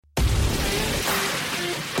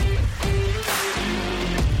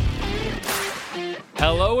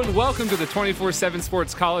Hello and welcome to the 24/7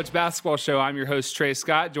 Sports College Basketball Show. I'm your host, Trey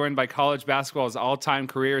Scott, joined by college basketball's all-time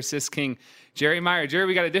career assist king, Jerry Meyer. Jerry,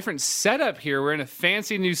 we got a different setup here. We're in a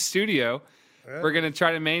fancy new studio. Yeah. We're going to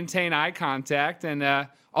try to maintain eye contact. And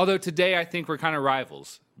although today I think we're kind of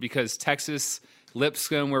rivals because Texas,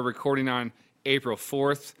 Lipscomb, we're recording on April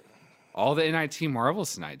 4th. All the NIT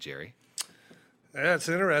marvels tonight, Jerry. Yeah, it's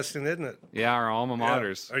interesting, isn't it? Yeah, our alma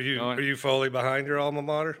maters. Yeah. Are you fully behind your alma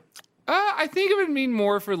mater? I think it would mean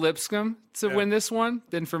more for Lipscomb to win this one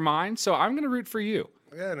than for mine, so I'm going to root for you.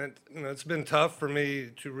 Yeah, and it's been tough for me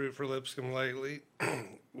to root for Lipscomb lately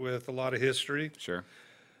with a lot of history. Sure.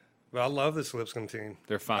 But I love this Lipscomb team.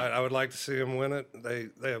 They're fun. I would like to see them win it. They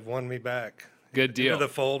have won me back. Good deal. Into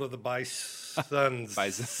the fold of the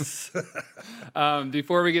Bisons.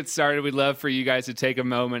 Before we get started, we'd love for you guys to take a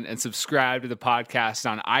moment and subscribe to the podcast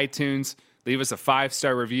on iTunes. Leave us a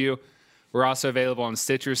 5-star review. We're also available on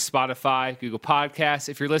Stitcher, Spotify, Google Podcasts.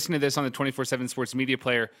 If you're listening to this on the 24/7 Sports Media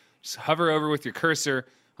Player, just hover over with your cursor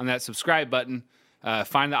on that subscribe button.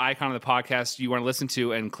 Find the icon of the podcast you want to listen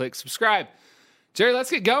to and click subscribe. Jerry, let's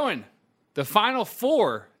get going. The Final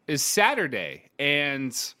Four is Saturday.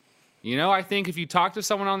 And, you know, I think if you talk to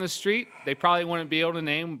someone on the street, they probably wouldn't be able to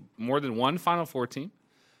name more than one Final Four team.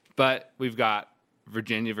 But we've got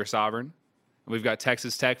Virginia versus Auburn. We've got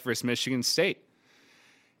Texas Tech versus Michigan State.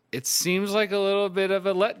 It seems like a little bit of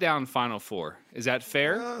a letdown Final Four. Is that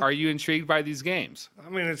fair? Are you intrigued by these games? I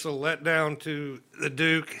mean, it's a letdown to the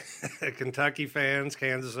Duke, Kentucky fans,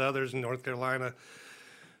 Kansas others, and North Carolina,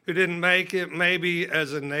 who didn't make it. Maybe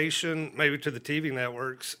as a nation, maybe to the TV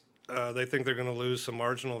networks, they think they're going to lose some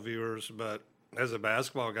marginal viewers. But as a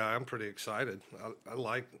basketball guy, I'm pretty excited. I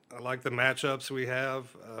like the matchups we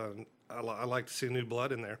have. I like to see new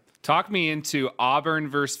blood in there. Talk me into Auburn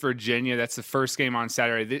versus Virginia. That's the first game on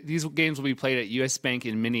Saturday. These games will be played at US Bank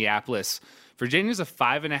in Minneapolis. Virginia's a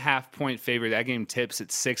 5.5-point favorite. That game tips at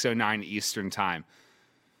 6:09 Eastern time.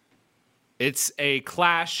 It's a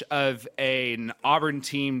clash of an Auburn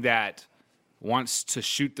team that wants to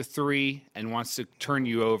shoot the three and wants to turn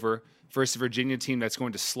you over versus a Virginia team that's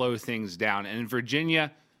going to slow things down. And in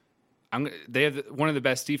Virginia, they have one of the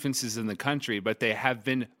best defenses in the country, but they have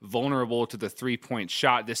been vulnerable to the three-point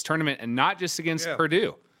shot this tournament, and not just against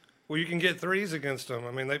Purdue. Well, you can get threes against them.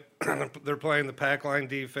 I mean, they're playing the pack line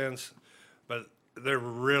defense, but they're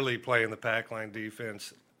really playing the pack line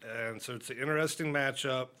defense. And so it's an interesting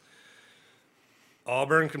matchup.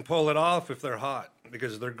 Auburn can pull it off if they're hot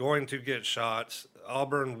because they're going to get shots.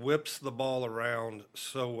 Auburn whips the ball around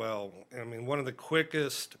so well. I mean, one of the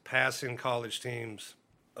quickest passing college teams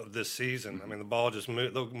of this season. I mean, the ball just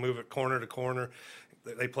they'll move it corner to corner.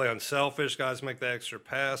 They play unselfish. Guys make the extra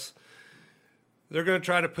pass. They're going to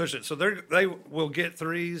try to push it. So they will get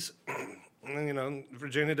threes. And, you know,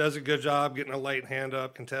 Virginia does a good job getting a late hand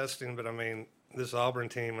up, contesting. But, I mean, this Auburn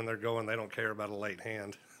team, when they're going, they don't care about a late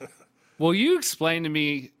hand. Well, you explained to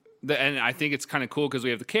me, and I think it's kind of cool because we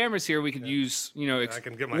have the cameras here. We could use, you know, I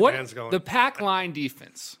can get my hands going. The pack line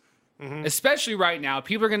defense. Mm-hmm. Especially right now,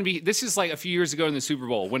 people are going to be – this is like a few years ago in the Super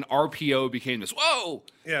Bowl when RPO became this. Whoa!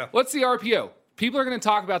 Yeah. What's the RPO? People are going to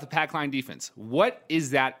talk about the pack line defense. What is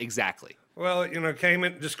that exactly? Well, you know,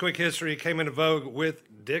 just quick history, came into vogue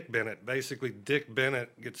with Dick Bennett. Basically, Dick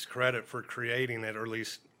Bennett gets credit for creating it, or at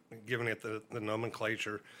least giving it the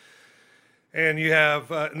nomenclature. And you have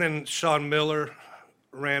and then Sean Miller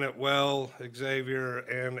ran it well, Xavier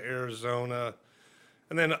and Arizona.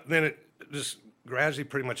 And then it just – gradually,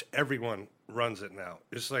 pretty much everyone runs it now.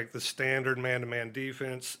 It's like the standard man-to-man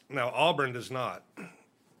defense. Now, Auburn does not.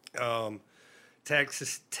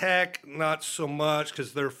 Texas Tech, not so much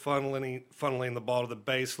because they're funneling the ball to the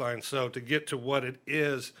baseline. So to get to what it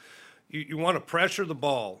is, you want to pressure the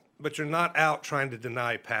ball, but you're not out trying to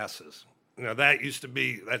deny passes. You know, that used to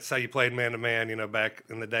be, that's how you played man-to-man, you know, back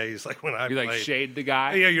in the days, like when I played. You like shade the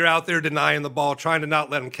guy? Yeah, you're out there denying the ball, trying to not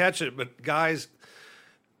let him catch it, but guys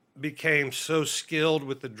became so skilled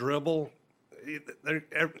with the dribble.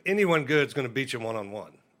 Anyone good is going to beat you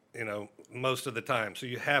one-on-one, you know, most of the time.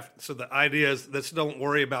 So the idea is, let's don't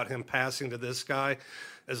worry about him passing to this guy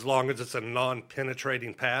as long as it's a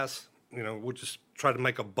non-penetrating pass. You know, we'll just try to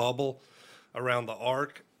make a bubble around the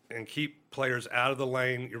arc and keep players out of the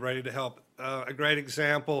lane. You're ready to help. A great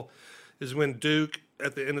example is when Duke,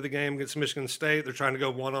 at the end of the game against Michigan State, they're trying to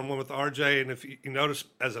go one-on-one with RJ, and if you notice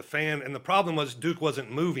as a fan, and the problem was Duke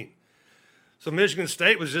wasn't moving. So Michigan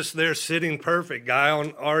State was just there sitting perfect. Guy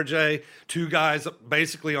on RJ, two guys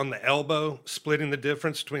basically on the elbow, splitting the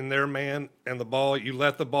difference between their man and the ball. You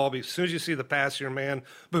let the ball be, as soon as you see the pass to your man,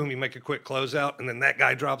 boom, you make a quick closeout, and then that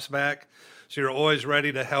guy drops back. So you're always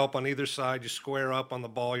ready to help on either side. You square up on the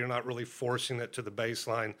ball. You're not really forcing it to the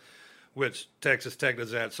baseline, which Texas Tech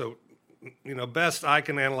does that. So, best I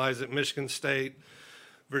can analyze it, Michigan State.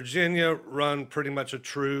 Virginia run pretty much a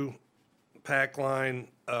true pack line.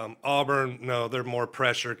 Auburn, no, they're more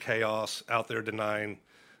pressure, chaos, out there denying,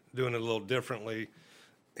 doing it a little differently.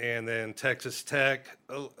 And then Texas Tech,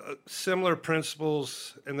 similar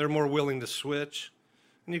principles, and they're more willing to switch.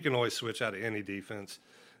 And you can always switch out of any defense,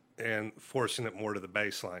 and forcing it more to the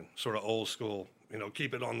baseline, sort of old school.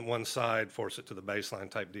 Keep it on one side, force it to the baseline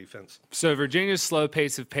type defense. So Virginia's slow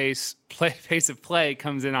pace of play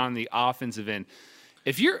comes in on the offensive end.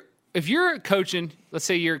 If you're coaching, let's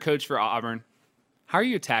say you're a coach for Auburn, how are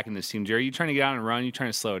you attacking this team, Jerry? Are you trying to get out and run? Are you trying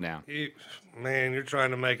to slow it down? You're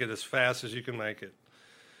trying to make it as fast as you can make it.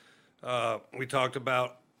 We talked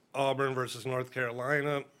about Auburn versus North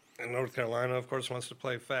Carolina, and North Carolina, of course, wants to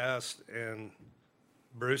play fast, and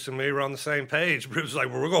Bruce and me were on the same page. Bruce was like,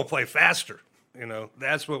 well, we're going to play faster.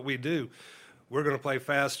 That's what we do. We're going to play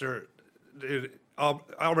faster.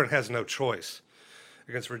 Auburn has no choice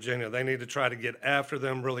against Virginia. They need to try to get after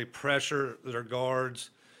them, really pressure their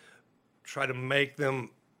guards, try to make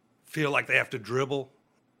them feel like they have to dribble,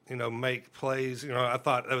 make plays. I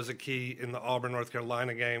thought that was a key in the Auburn-North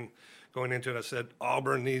Carolina game. Going into it, I said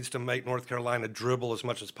Auburn needs to make North Carolina dribble as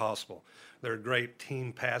much as possible. They're a great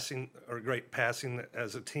team passing, or great passing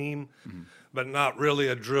as a team, but not really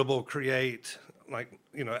a dribble create,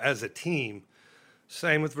 as a team.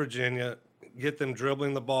 Same with Virginia. Get them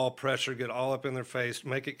dribbling the ball, pressure, get all up in their face,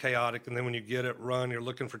 make it chaotic, and then when you get it, run. You're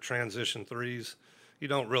looking for transition threes. You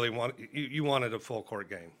don't really want – you wanted a full-court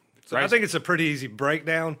game. So right. I think it's a pretty easy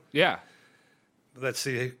breakdown. Yeah. Let's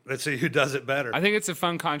see who does it better. I think it's a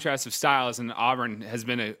fun contrast of styles, and Auburn has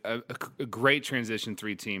been a great transition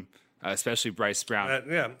three team, especially Bryce Brown.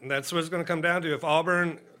 That's what it's going to come down to. If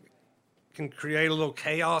Auburn can create a little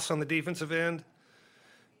chaos on the defensive end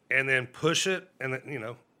and then push it, and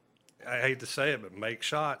then, I hate to say it, but make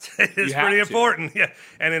shots. It's pretty important. Yeah.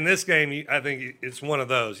 And in this game, I think it's one of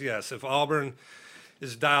those. Yes, if Auburn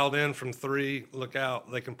is dialed in from three, look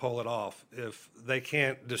out, they can pull it off. If they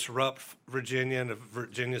can't disrupt Virginia, and if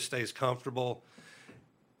Virginia stays comfortable,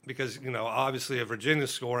 because, obviously if Virginia's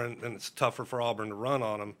scoring, then it's tougher for Auburn to run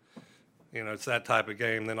on them. It's that type of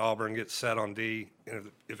game. Then Auburn gets set on D, and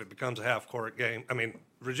if it becomes a half-court game,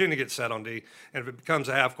 Virginia gets set on D, and if it becomes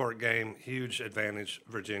a half-court game, huge advantage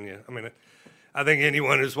Virginia. I think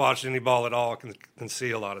anyone who's watched any ball at all can see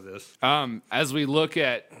a lot of this. As we look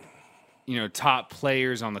at top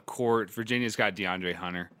players on the court, Virginia's got DeAndre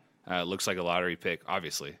Hunter. Looks like a lottery pick,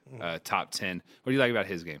 obviously. Top 10. What do you like about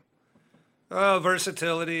his game?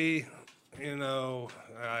 Versatility.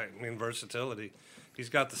 Versatility. He's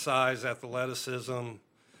got the size, athleticism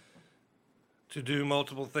to do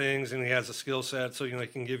multiple things, and he has a skill set. So, he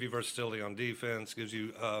can give you versatility on defense, gives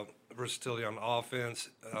you versatility on offense.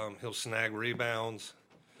 He'll snag rebounds.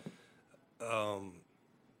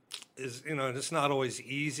 It's not always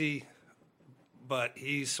easy, but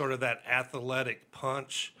he's sort of that athletic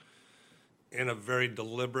punch in a very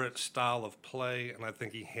deliberate style of play, and I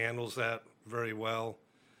think he handles that very well,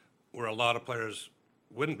 where a lot of players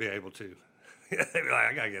wouldn't be able to. They'd be like,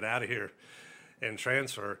 I got to get out of here and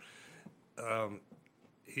transfer.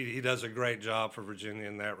 He does a great job for Virginia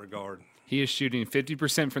in that regard. He is shooting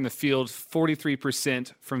 50% from the field,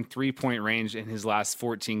 43% from three-point range in his last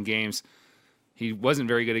 14 games. He wasn't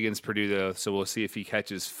very good against Purdue, though, so we'll see if he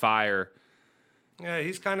catches fire. Yeah,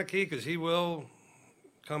 he's kind of key because he will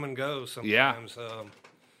come and go sometimes. Yeah. I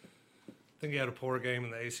think he had a poor game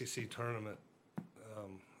in the ACC tournament.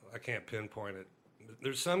 I can't pinpoint it.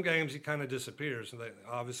 There's some games he kind of disappears, and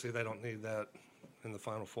obviously they don't need that in the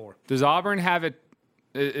Final Four. Does Auburn have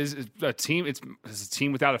is a team? It's a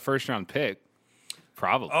team without a first-round pick,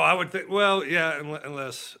 probably. Oh, I would think. Well, yeah,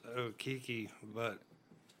 unless Kiki, but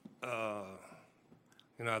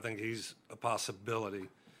I think he's a possibility.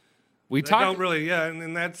 Don't really,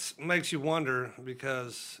 and that makes you wonder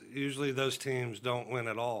because usually those teams don't win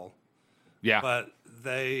at all. Yeah, but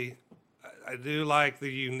I do like the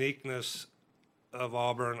uniqueness of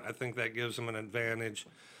Auburn. I think that gives them an advantage.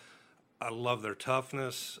 I love their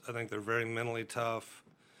toughness. I think they're very mentally tough.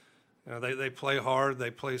 They play hard,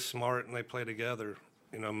 they play smart, and they play together,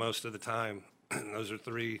 most of the time. And those are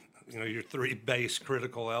three, your three base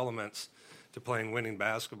critical elements to playing winning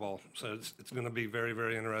basketball. So it's going to be very,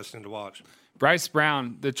 very interesting to watch. Bryce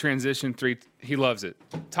Brown, the transition three, he loves it.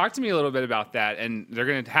 Talk to me a little bit about that. And they're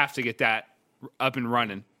going to have to get that up and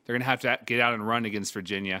running. They're going to have to get out and run against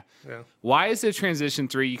Virginia. Yeah. Why is the transition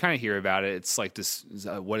three? You kind of hear about it. It's like this,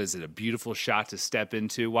 what is it, a beautiful shot to step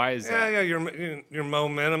into? Why is that? Yeah, your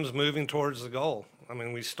momentum's moving towards the goal. I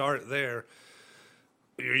mean, we start there.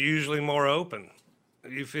 You're usually more open.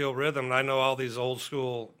 You feel rhythm. And I know all these old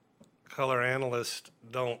school color analysts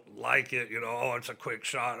don't like it. Oh, it's a quick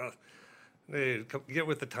shot. Dude, get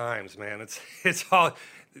with the times, man. It's all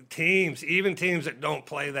teams, even teams that don't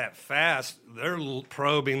play that fast, they're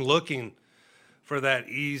probing, looking for that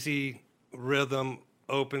easy rhythm,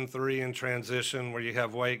 open three in transition where you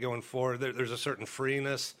have weight going forward. There's a certain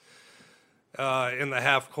freeness in the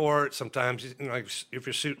half court. Sometimes, like if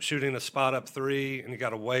you're shooting a spot up three and you got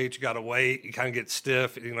to wait, you kind of get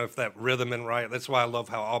stiff, if that rhythm isn't right. That's why I love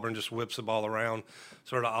how Auburn just whips the ball around,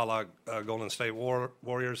 sort of a la Golden State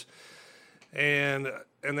Warriors. And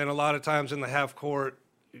then a lot of times in the half court,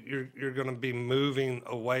 you're going to be moving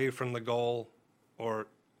away from the goal or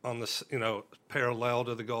on the parallel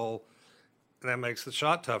to the goal, and that makes the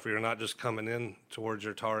shot tougher. You're not just coming in towards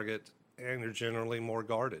your target, and you're generally more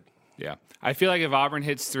guarded. Yeah, I feel like if Auburn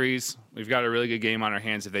hits threes, we've got a really good game on our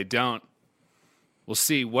hands. If they don't, we'll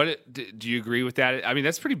see. Do you agree with that? I mean,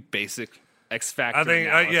 that's pretty basic X factor.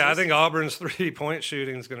 I think Auburn's 3-point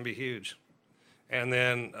shooting is going to be huge. And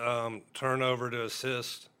then turnover to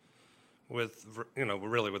assist with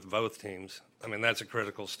both teams. I mean, that's a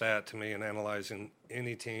critical stat to me in analyzing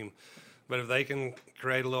any team. But if they can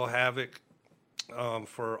create a little havoc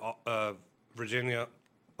for Virginia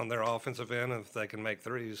on their offensive end, if they can make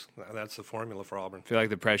threes, that's the formula for Auburn. I feel like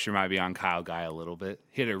the pressure might be on Kyle Guy a little bit.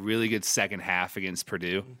 He had a really good second half against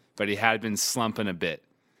Purdue, but he had been slumping a bit.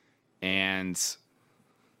 And,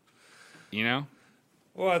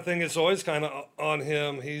 Well, I think it's always kind of on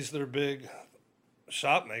him. He's their big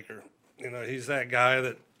shot maker. He's that guy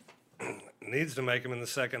that needs to make them in the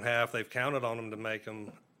second half. They've counted on him to make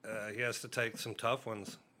them. He has to take some tough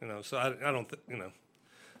ones. So I don't.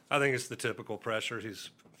 I think it's the typical pressure he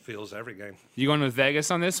feels every game. You going with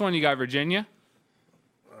Vegas on this one? You got Virginia?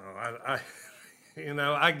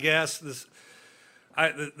 I guess this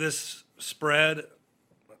spread.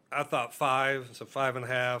 I thought 5, so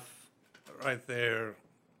 5.5, right there.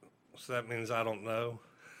 So that means I don't know.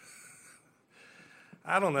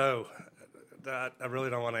 I don't know. I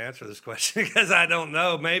really don't want to answer this question because I don't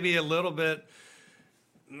know. Maybe a little bit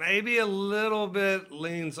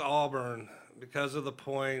leans Auburn because of the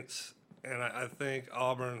points, and I think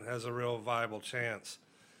Auburn has a real viable chance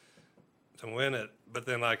to win it. But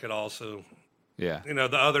then I could also, the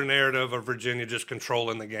other narrative of Virginia just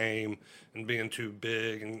controlling the game and being too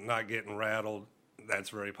big and not getting rattled,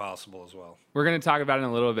 that's very possible as well. We're going to talk about it in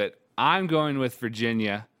a little bit. I'm going with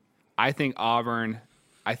Virginia. I think Auburn.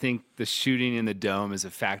 I think the shooting in the dome is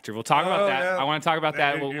a factor. We'll talk about that. Yeah. I want to talk about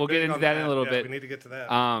that. We'll get into that in a little bit. We need to get to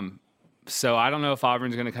that. So I don't know if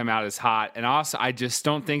Auburn's going to come out as hot. And also, I just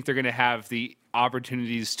don't think they're going to have the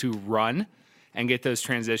opportunities to run and get those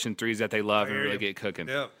transition threes that they love and really get cooking.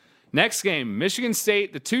 Yeah. Next game, Michigan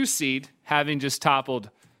State, the 2 seed, having just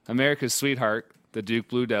toppled America's sweetheart, the Duke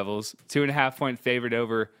Blue Devils, 2.5-point favorite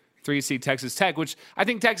over 3 seed Texas Tech, which I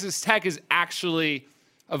think Texas Tech is actually,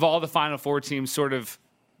 of all the Final Four teams, sort of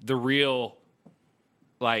the real,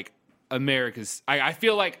 America's. I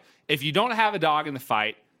feel like if you don't have a dog in the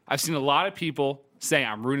fight, I've seen a lot of people say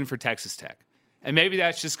I'm rooting for Texas Tech. And maybe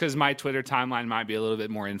that's just because my Twitter timeline might be a little bit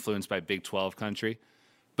more influenced by Big 12 country.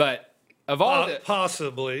 But of all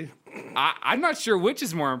possibly. I'm not sure which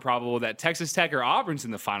is more improbable, that Texas Tech or Auburn's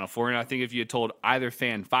in the Final Four. And I think if you had told either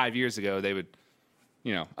fan 5 years ago, they would,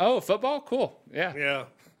 football? Cool. Yeah. Yeah.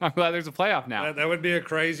 I'm glad there's a playoff now. That would be a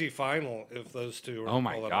crazy final if those two were Oh,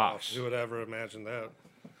 my gosh. Who would ever imagine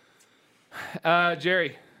that?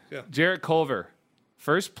 Jerry. Yeah. Jarrett Culver.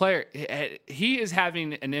 First player. He is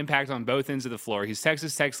having an impact on both ends of the floor. He's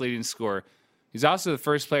Texas Tech's leading scorer. He's also the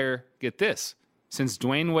first player, get this, since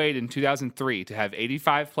Dwayne Wade in 2003 to have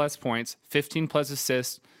 85-plus points, 15-plus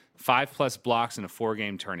assists, 5-plus blocks in a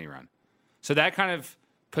 4-game tourney run. So that kind of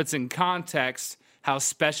puts in context how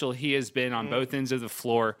special he has been on both ends of the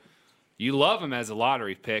floor. You love him as a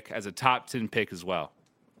lottery pick, as a top 10 pick as well.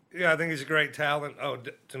 Yeah, I think he's a great talent.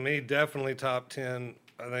 To me, definitely top 10.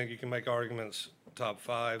 I think you can make arguments top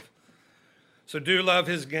 5. So do love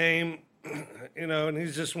his game, and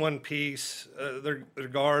he's just one piece. Their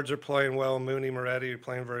guards are playing well. Mooney Moretti are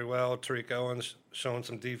playing very well. Tariq Owens showing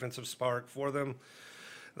some defensive spark for them.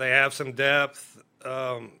 They have some depth.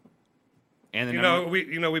 And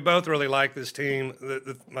the we both really like this team.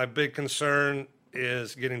 My big concern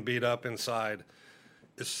is getting beat up inside,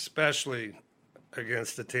 especially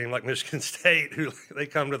against a team like Michigan State, who they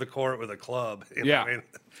come to the court with a club. Yeah. I mean,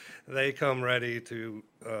 they come ready to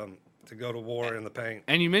go to war in the paint.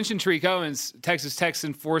 And you mentioned Tariq Owens, Texas Tech's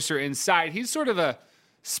enforcer inside. He's sort of a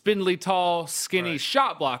spindly, tall, skinny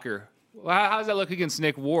shot blocker. Well, how does that look against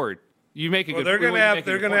Nick Ward? You make a good. They're going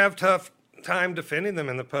to have tough time defending them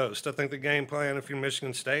in the post. I think the game plan, if you're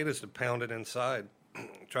Michigan State, is to pound it inside,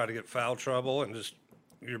 try to get foul trouble, and just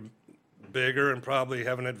you're bigger and probably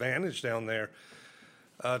have an advantage down there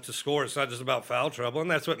to score. It's not just about foul trouble,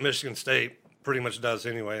 and that's what Michigan State pretty much does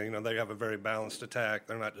anyway. They have a very balanced attack.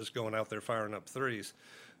 They're not just going out there firing up threes.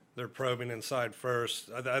 They're probing inside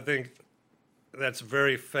first. I think that's a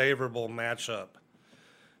very favorable matchup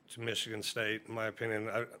to Michigan State, in my opinion.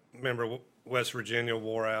 I remember West Virginia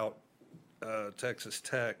wore out Texas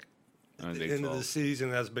Tech at the end of the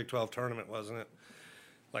season. That was a Big 12 tournament, wasn't it?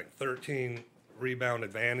 Like 13 rebound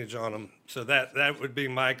advantage on them. So that would be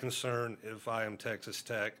my concern if I am Texas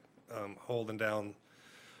Tech, holding down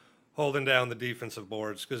the defensive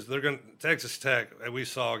boards, because Texas Tech, we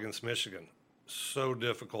saw against Michigan, so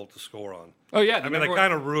difficult to score on. Oh yeah, I mean, they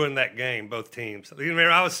kind of ruined that game, both teams. We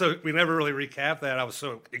never really recapped that. I was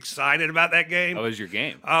so excited about that game. That was your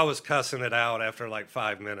game. I was cussing it out after like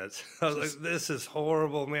 5 minutes. I was like, this is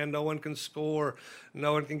horrible, man. No one can score.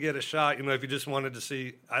 No one can get a shot. If you just wanted to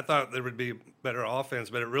see, I thought there would be better offense,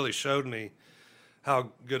 but it really showed me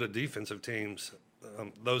how good a defensive teams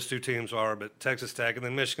those two teams are. But Texas Tech and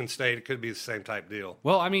then Michigan State, it could be the same type deal.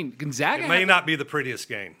 Well, I mean, Gonzaga. It may not be the prettiest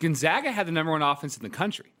game. Gonzaga had the number one offense in the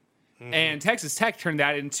country. And Texas Tech turned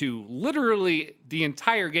that into literally the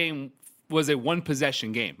entire game was a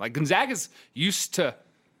one-possession game. Like, Gonzaga's used to,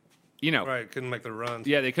 Right, couldn't make the runs.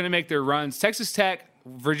 Yeah, they couldn't make their runs. Texas Tech,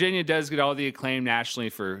 Virginia does get all the acclaim nationally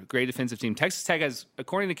for great defensive team. Texas Tech has,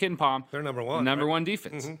 according to Kid Palm, they're number one. Number one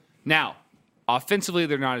defense. Now, offensively,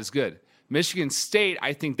 they're not as good. Michigan State,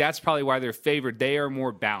 I think that's probably why they're favored. They are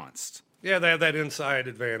more balanced. Yeah, they have that inside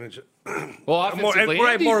advantage. Well, offensively,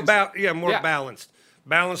 more balanced.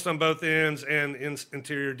 Balanced on both ends and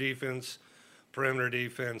interior defense, perimeter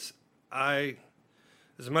defense. As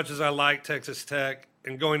much as I like Texas Tech,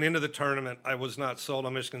 and going into the tournament, I was not sold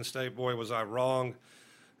on Michigan State. Boy, was I wrong.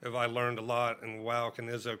 Have I learned a lot? And wow, can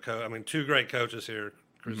Izzo coach? I mean, two great coaches here,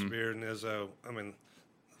 Chris Beard and Izzo. I mean,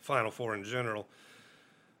 Final Four in general.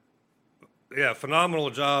 Yeah, phenomenal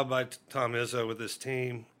job by Tom Izzo with this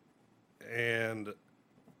team, and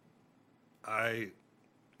I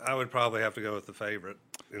would probably have to go with the favorite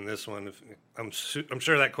in this one. If I'm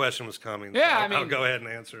sure that question was coming. Yeah, so I'll go ahead and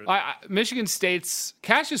answer it. Michigan State's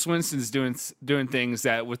Cassius Winston's doing things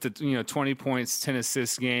that with the 20 points, 10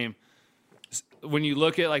 assists game. When you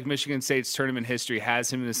look at like Michigan State's tournament history,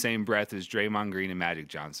 has him in the same breath as Draymond Green and Magic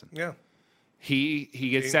Johnson. Yeah, he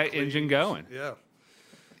gets that engine going. Yeah.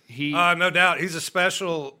 No doubt. He's a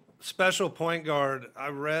special point guard. I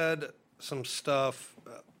read some stuff,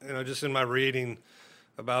 just in my reading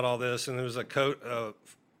about all this, and there was a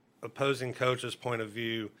opposing coach's point of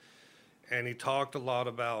view, and he talked a lot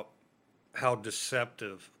about how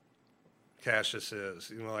deceptive Cassius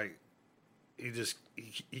is. Like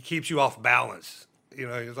he keeps you off balance.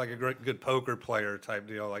 He's like a good poker player type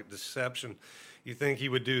deal, like deception. You think he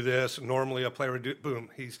would do this? Normally, a player would do. Boom,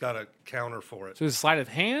 he's got a counter for it. So is it sleight of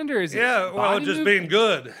hand, or is it? Yeah, well, just move? Being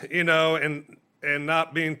good, and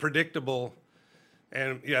not being predictable.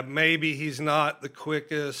 And yeah, maybe he's not the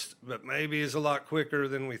quickest, but maybe he's a lot quicker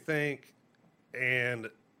than we think. And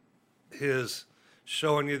his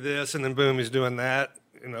showing you this, and then boom, he's doing that.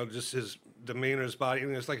 Just his demeanor, his body.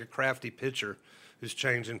 It's like a crafty pitcher who's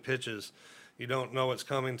changing pitches. You don't know what's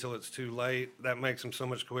coming till it's too late. That makes him so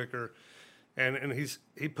much quicker. And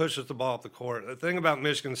he pushes the ball up the court. The thing about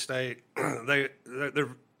Michigan State, I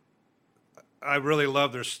really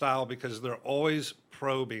love their style because they're always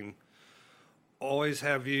probing, always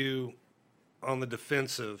have you on the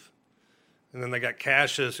defensive, and then they got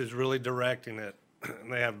Cassius who's really directing it.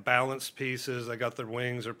 And they have balanced pieces. They got their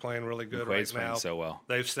wings. They're playing really good right now. So well.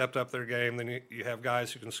 They've stepped up their game. Then you have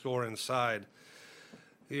guys who can score inside.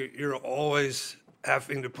 You're always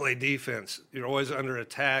having to play defense. You're always under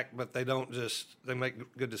attack, but they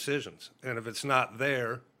make good decisions. And if it's not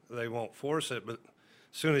there, they won't force it. But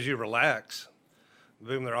as soon as you relax,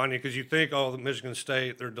 boom, they're on you. Because you think, the Michigan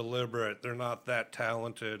State, they're deliberate. They're not that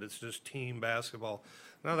talented. It's just team basketball.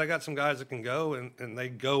 No, they got some guys that can go, and they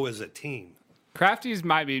go as a team. Crafty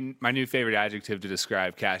might be my new favorite adjective to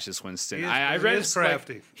describe Cassius Winston. I read it's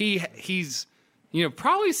crafty. He's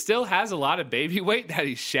probably still has a lot of baby weight that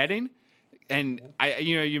he's shedding. And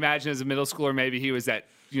you imagine as a middle schooler, maybe he was that,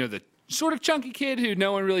 the sort of chunky kid who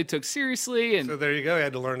no one really took seriously. And so there you go. He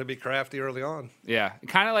had to learn to be crafty early on. Yeah. It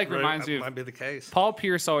kind of like reminds me of, might be the case. Paul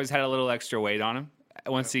Pierce always had a little extra weight on him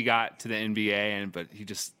once he got to the NBA, but he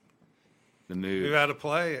just, the move. Knew how to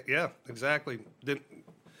play. Yeah, exactly.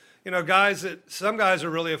 Some guys are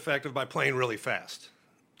really effective by playing really fast.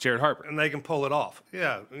 Jared Harper. And they can pull it off.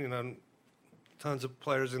 Yeah, tons of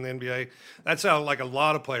players in the NBA. That's how, like, a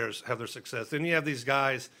lot of players have their success. Then you have these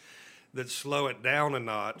guys that slow it down a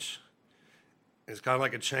notch. It's kind of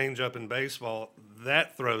like a change-up in baseball.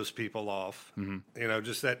 That throws people off. Mm-hmm.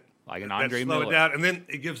 Just that. Like an Andre slow Miller. It down, and then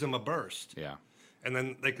it gives them a burst. Yeah. And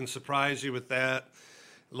then they can surprise you with that,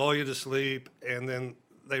 lull you to sleep, and then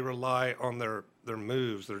they rely on their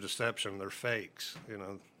moves, their deception, their fakes,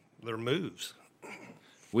 their moves.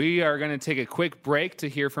 We are going to take a quick break to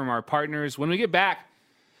hear from our partners. When we get back,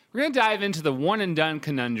 we're going to dive into the one-and-done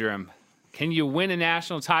conundrum. Can you win a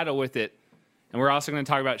national title with it? And we're also going to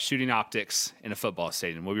talk about shooting optics in a football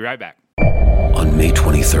stadium. We'll be right back. On May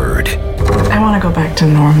 23rd. I want to go back to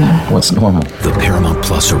normal. What's normal? The Paramount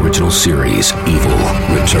Plus original series, Evil,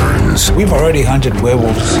 returns. We've already hunted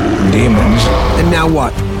werewolves, demons. And now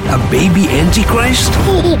what? A baby Antichrist?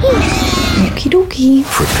 Okie dokie.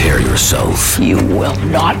 Prepare yourself. You will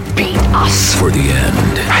not beat us. For the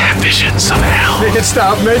end. I have visions of hell. Make it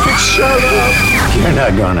stop. Make it shut up. You're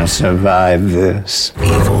not gonna survive this.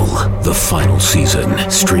 Evil, the final season.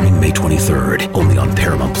 Streaming May 23rd. Only on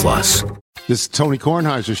Paramount Plus. This is Tony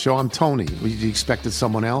Kornheiser's show. I'm Tony. You expected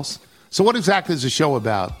someone else? So what exactly is the show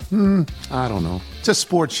about? I don't know. It's a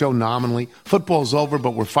sports show nominally. Football's over,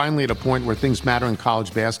 but we're finally at a point where things matter in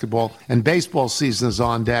college basketball, and baseball season is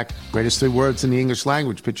on deck. Greatest 3 words in the English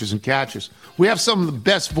language, pitchers and catchers. We have some of the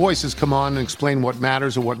best voices come on and explain what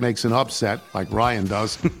matters or what makes an upset, like Ryan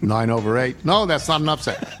does, 9/8. No, that's not an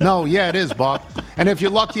upset. No, yeah, it is, Bob. And if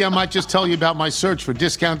you're lucky, I might just tell you about my search for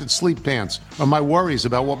discounted sleep pants or my worries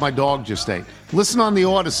about what my dog just ate. Listen on the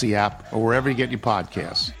Odyssey app or wherever you get your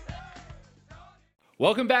podcasts.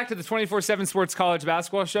 Welcome back to the 24/7 Sports College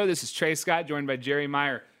Basketball Show. This is Trey Scott, joined by Jerry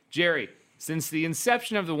Meyer. Jerry, since the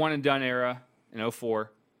inception of the one-and-done era in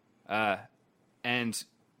 2004, and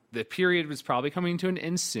the period was probably coming to an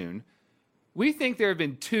end soon, we think there have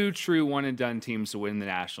been 2 true one-and-done teams to win the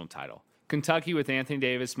national title. Kentucky with Anthony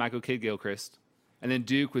Davis, Michael Kidd-Gilchrist, and then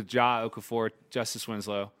Duke with Ja Okafor, Justice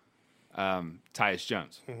Winslow, Tyus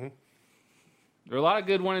Jones. Mm-hmm. There are a lot of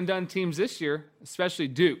good one-and-done teams this year, especially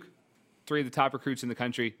Duke. 3 of the top recruits in the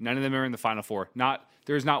country. None of them are in the Final Four.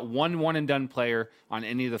 There's not one-and-done player on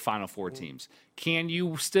any of the Final Four teams. Can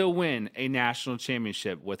you still win a national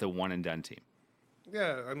championship with a one-and-done team?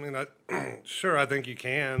 Yeah, I mean, sure, I think you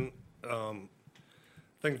can. I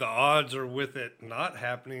think the odds are with it not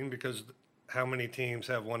happening because how many teams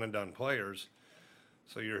have one-and-done players?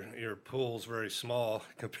 So your pool's very small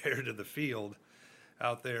compared to the field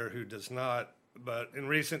out there who does not. But in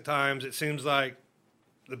recent times, it seems like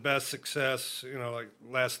the best success, like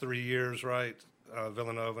last 3 years, right?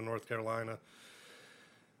 Villanova, North Carolina.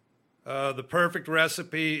 The perfect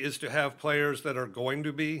recipe is to have players that are going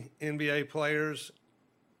to be NBA players,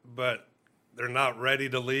 but they're not ready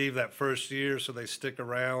to leave that first year, so they stick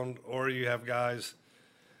around. Or you have guys,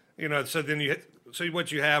 so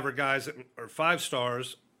what you have are guys that are 5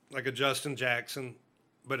 stars, like a Justin Jackson,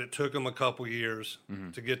 but it took him a couple years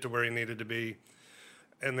to get to where he needed to be.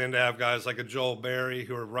 And then to have guys like a Joel Berry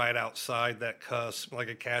who are right outside that cusp, like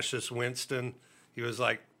a Cassius Winston. He was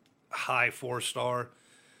like high 4-star.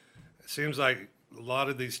 It seems like a lot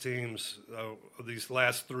of these teams, these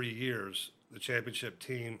last 3 years, the championship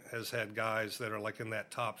team has had guys that are like in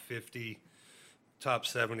that top 50, top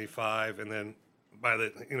 75, and then by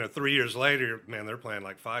the 3 years later, man, they're playing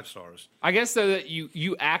like 5 stars. I guess though that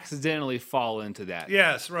you accidentally fall into that.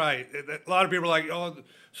 Yes, right. A lot of people are like, oh,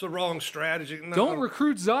 it's the wrong strategy. No, don't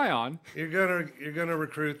recruit Zion. You're gonna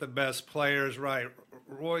recruit the best players, right?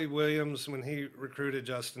 Roy Williams, when he recruited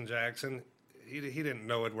Justin Jackson, he didn't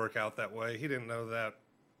know it'd work out that way. He didn't know that,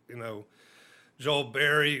 Joel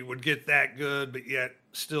Berry would get that good, but yet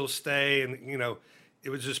still stay, and it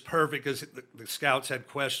was just perfect because the scouts had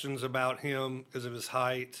questions about him because of his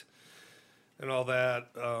height and all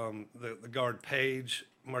that. The guard Page,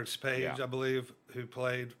 Marcus Page, I believe, who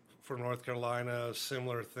played for North Carolina, a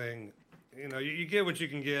similar thing. You get what you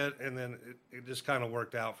can get, and then it just kind of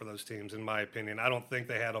worked out for those teams, in my opinion. I don't think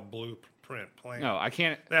they had a blueprint plan. No, I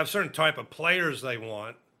can't. They have certain type of players they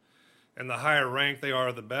want, and the higher ranked they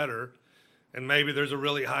are, the better. And maybe there's a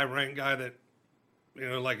really high ranked guy that,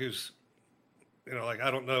 like who's like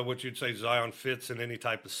I don't know what you'd say Zion fits in any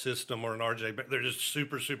type of system or an RJ, but they're just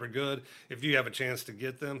super, super good. If you have a chance to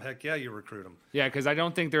get them, heck yeah, you recruit them. Yeah, because I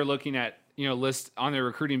don't think they're looking at, list on their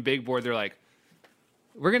recruiting big board. They're like,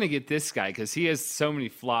 we're going to get this guy because he has so many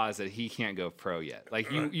flaws that he can't go pro yet.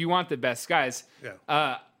 Like, you want the best guys.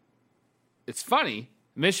 Yeah. It's funny.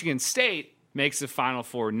 Michigan State makes the Final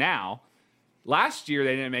Four now. Last year,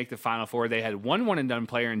 they didn't make the Final Four. They had one one-and-done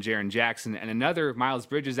player in Jaren Jackson, and another, Miles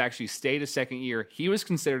Bridges, actually stayed a second year. He was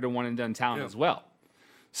considered a one-and-done talent as well.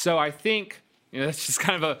 So I think, that's just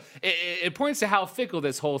kind of it points to how fickle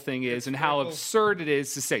this whole thing is and how absurd it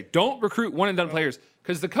is to say, don't recruit one-and-done players,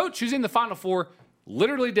 because the coach who's in the Final Four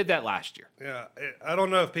literally did that last year. Yeah, I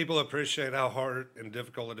don't know if people appreciate how hard and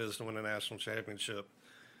difficult it is to win a national championship.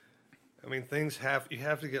 I mean, you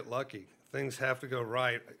have to get lucky. Things have to go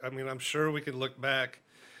right. I mean, I'm sure we could look back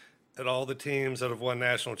at all the teams that have won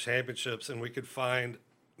national championships and we could find,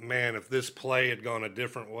 man, if this play had gone a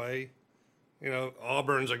different way.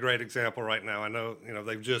 Auburn's a great example right now. I know,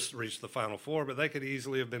 they've just reached the Final Four, but they could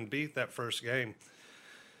easily have been beat that first game.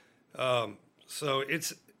 So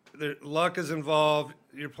luck is involved.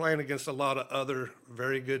 You're playing against a lot of other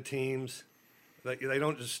very good teams. They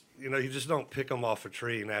don't just, you just don't pick them off a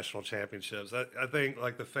tree, national championships. I think,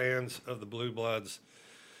 like, the fans of the Blue Bloods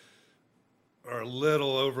are a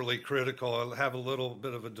little overly critical, have a little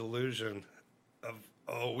bit of a delusion of,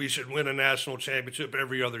 we should win a national championship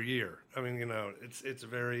every other year. I mean, it's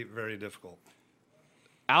very, very difficult.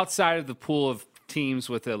 Outside of the pool of teams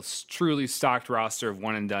with a truly stocked roster of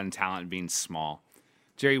one-and-done talent being small,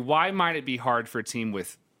 Jerry, why might it be hard for a team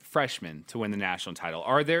with freshmen to win the national title?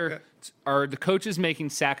 Are the coaches making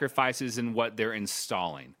sacrifices in what they're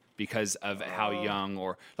installing because of how young,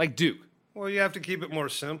 or like Duke? Well, you have to keep it more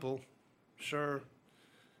simple. Sure.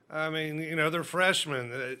 I mean, they're freshmen.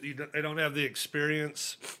 They don't have the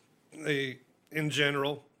experience in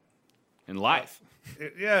general. In life.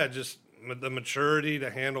 Just the maturity to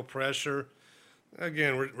handle pressure.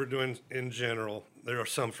 Again, we're doing in general. There are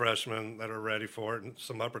some freshmen that are ready for it and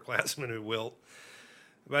some upperclassmen who wilt.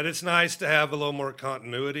 But it's nice to have a little more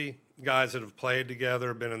continuity. Guys that have played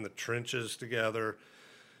together, been in the trenches together,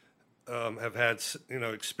 have had,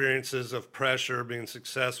 experiences of pressure, being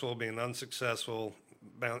successful, being unsuccessful.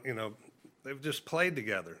 They've just played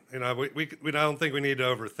together. We don't think we need to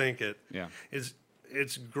overthink it. Yeah.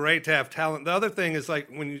 It's great to have talent. The other thing is, like,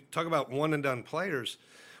 when you talk about one-and-done players,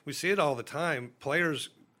 we see it all the time. Players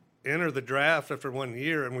enter the draft after 1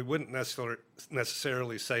 year, and we wouldn't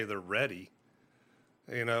necessarily say they're ready.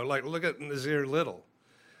 Like, look at Nazir Little.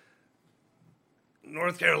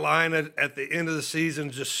 North Carolina at the end of the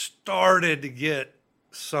season just started to get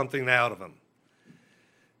something out of him.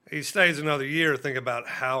 He stays another year, think about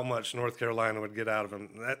how much North Carolina would get out of him.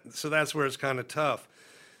 So that's where it's kind of tough.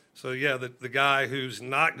 So, yeah, the guy who's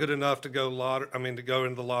not good enough to go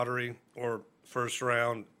into the lottery or first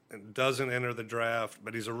round and doesn't enter the draft,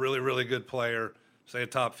 but he's a really, really good player, say a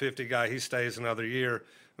top 50 guy, he stays another year.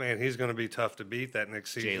 Man, he's going to be tough to beat that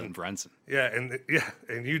next season. Jalen Brunson. Yeah,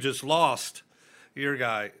 and you just lost your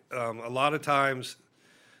guy. A lot of times,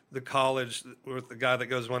 the college with the guy that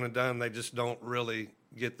goes one and done, they just don't really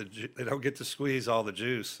get to squeeze all the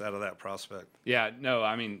juice out of that prospect. Yeah, no,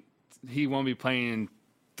 I mean, he won't be playing in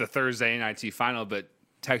the Thursday NIT final, but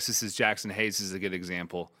Texas's Jackson Hayes is a good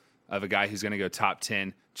example of a guy who's going to go top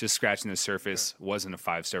 10, just scratching the surface, wasn't a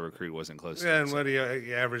 5-star recruit, wasn't close. Yeah, and what he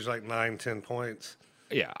averaged like 9-10 points.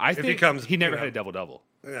 Yeah, I think he never had a double-double.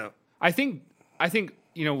 Yeah. I think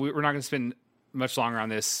we're not going to spend much longer on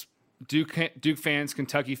this. Duke fans,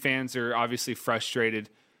 Kentucky fans are obviously frustrated.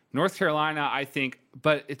 North Carolina, I think,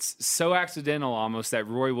 but it's so accidental almost that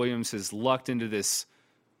Roy Williams has lucked into this.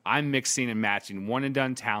 I'm mixing and matching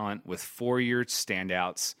one-and-done talent with 4-year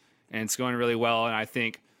standouts, and it's going really well. And I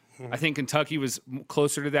think Kentucky was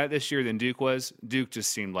closer to that this year than Duke was. Duke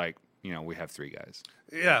just seemed like, we have 3 guys.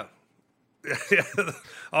 Yeah.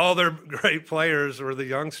 All their great players were the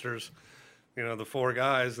youngsters, the 4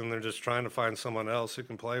 guys, and they're just trying to find someone else who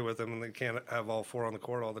can play with them, and they can't have all 4 on the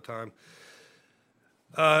court all the time.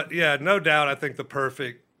 No doubt. I think the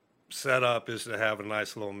perfect setup is to have a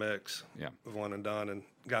nice little mix of one and done and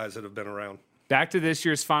guys that have been around. Back to this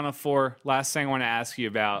year's Final Four. Last thing I want to ask you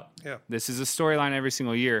about. Yeah. This is a storyline every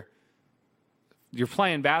single year. You're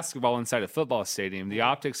playing basketball inside a football stadium. The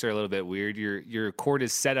optics are a little bit weird. Your court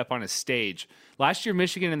is set up on a stage. Last year,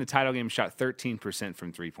 Michigan in the title game shot 13%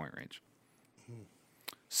 from three-point range.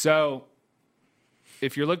 So,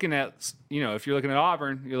 if you're looking at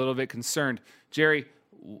Auburn, you're a little bit concerned. Jerry,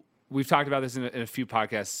 we've talked about this in a few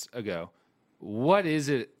podcasts ago. What is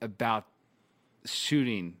it about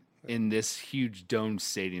shooting in this huge domed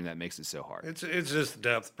stadium that makes it so hard? It's just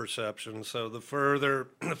depth perception. So the further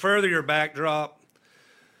your backdrop,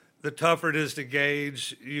 the tougher it is to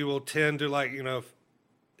gauge. You will tend to, like, you know,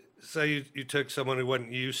 say you took someone who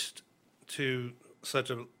wasn't used to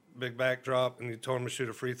such a big backdrop and you told them to shoot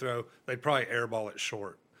a free throw, they'd probably airball it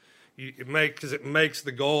short. Because it makes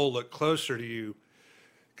the goal look closer to you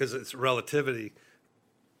because it's relativity,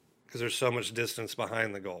 because there's so much distance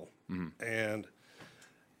behind the goal. Mm-hmm. And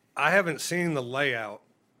I haven't seen the layout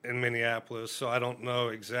in Minneapolis, so I don't know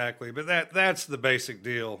exactly. But that's the basic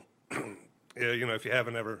deal. You know, if you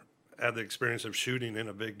haven't ever had the experience of shooting in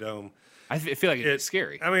a big dome. I feel like it's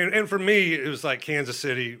scary. I mean, and for me, it was like Kansas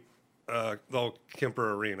City, the old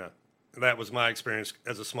Kemper Arena. That was my experience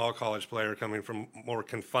as a small college player coming from more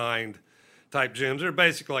confined type gyms. They're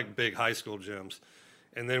basically like big high school gyms.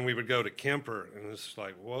 And then we would go to Kemper, and it's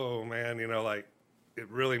like, whoa, man, you know, like it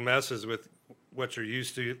really messes with what you're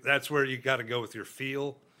used to. That's where you got to go with your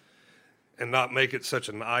feel and not make it such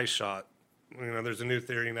an eye shot. You know, there's a new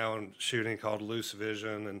theory now in shooting called loose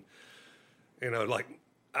vision. And, you know, like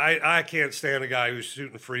I can't stand a guy who's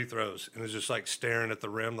shooting free throws and is just like staring at the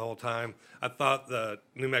rim the whole time. I thought the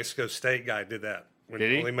New Mexico State guy did that when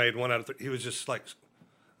he only made 1 out of 3. He was just like,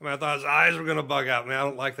 I mean, I thought his eyes were going to bug out. Man, I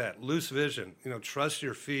don't like that. Loose vision, you know, trust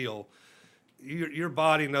your feel. Your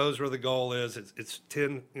body knows where the goal is. It's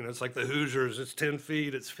 10, you know, it's like the Hoosiers. It's 10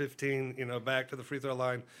 feet. It's 15, you know, back to the free throw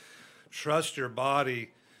line. Trust your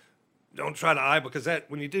body. Don't try to eyeball, because that,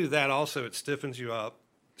 when you do that also, it stiffens you up.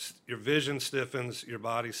 Your vision stiffens, your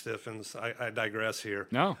body stiffens. I digress here.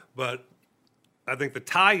 No. But I think the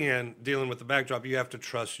tie-in, dealing with the backdrop, you have to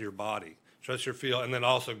trust your body. Trust your feel, and then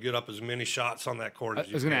also get up as many shots on that court as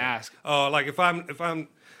you can. I was going to ask. Oh, like if I'm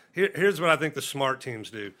here's what I think the smart teams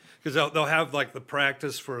do, because they'll have like the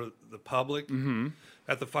practice for the public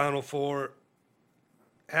at the Final Four.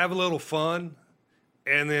 Have a little fun,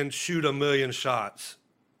 and then shoot a million shots,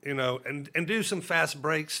 you know, and do some fast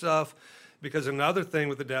break stuff, because another thing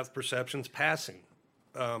with the depth perception is passing.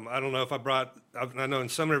 I don't know if I know in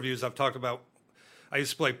some interviews I've talked about, I used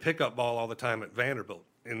to play pickup ball all the time at Vanderbilt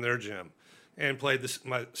in their gym, and played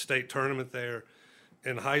my state tournament there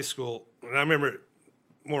in high school. And I remember,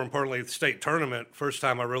 more importantly, the state tournament, first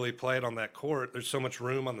time I really played on that court, there's so much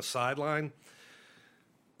room on the sideline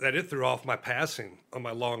that it threw off my passing on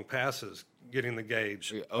my long passes, getting the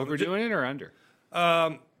gauge. Are you overdoing it or under?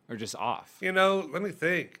 Or just off? You know, let me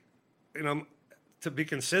think. You know, to be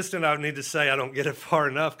consistent, I would need to say I don't get it far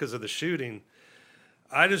enough because of the shooting.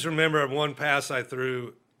 I just remember one pass I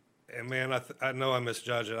threw, and man, I know I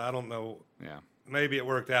misjudged it. I don't know. Yeah. Maybe it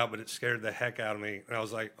worked out, but it scared the heck out of me. And I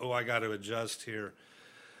was like, oh, I got to adjust here.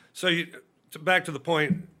 So back to the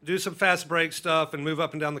point, do some fast break stuff and move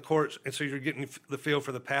up and down the court, and so you're getting the feel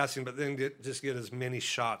for the passing, but then just get as many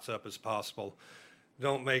shots up as possible.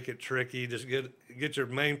 Don't make it tricky. Just get your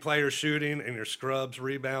main player shooting and your scrubs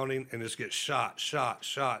rebounding, and just get shot,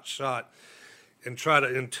 and try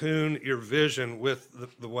to in tune your vision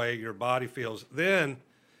with the way your body feels. Then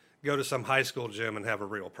go to some high school gym and have a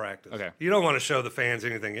real practice. Okay. You don't want to show the fans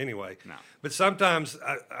anything anyway. No. But sometimes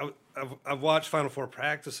I've watched Final Four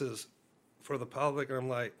practices for the public, and I'm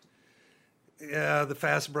like, yeah, the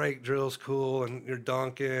fast break drill's cool, and you're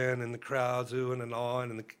dunking, and the crowd's oohing and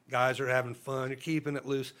awing, and the guys are having fun. You're keeping it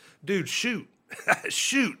loose. Dude, shoot.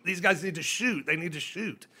 Shoot. These guys need to shoot. They need to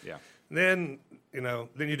shoot. Yeah. Then, you know,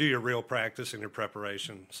 then you do your real practice and your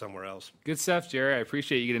preparation somewhere else. Good stuff, Jerry. I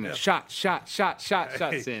appreciate you getting the shots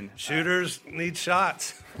in. Shooters need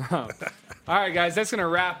shots. All right, guys, that's going to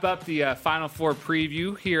wrap up the Final Four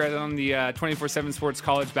preview here on the 24/7 Sports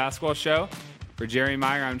College Basketball Show. For Jerry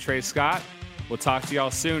Meyer, I'm Trey Scott. We'll talk to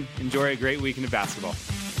y'all soon. Enjoy a great weekend of basketball.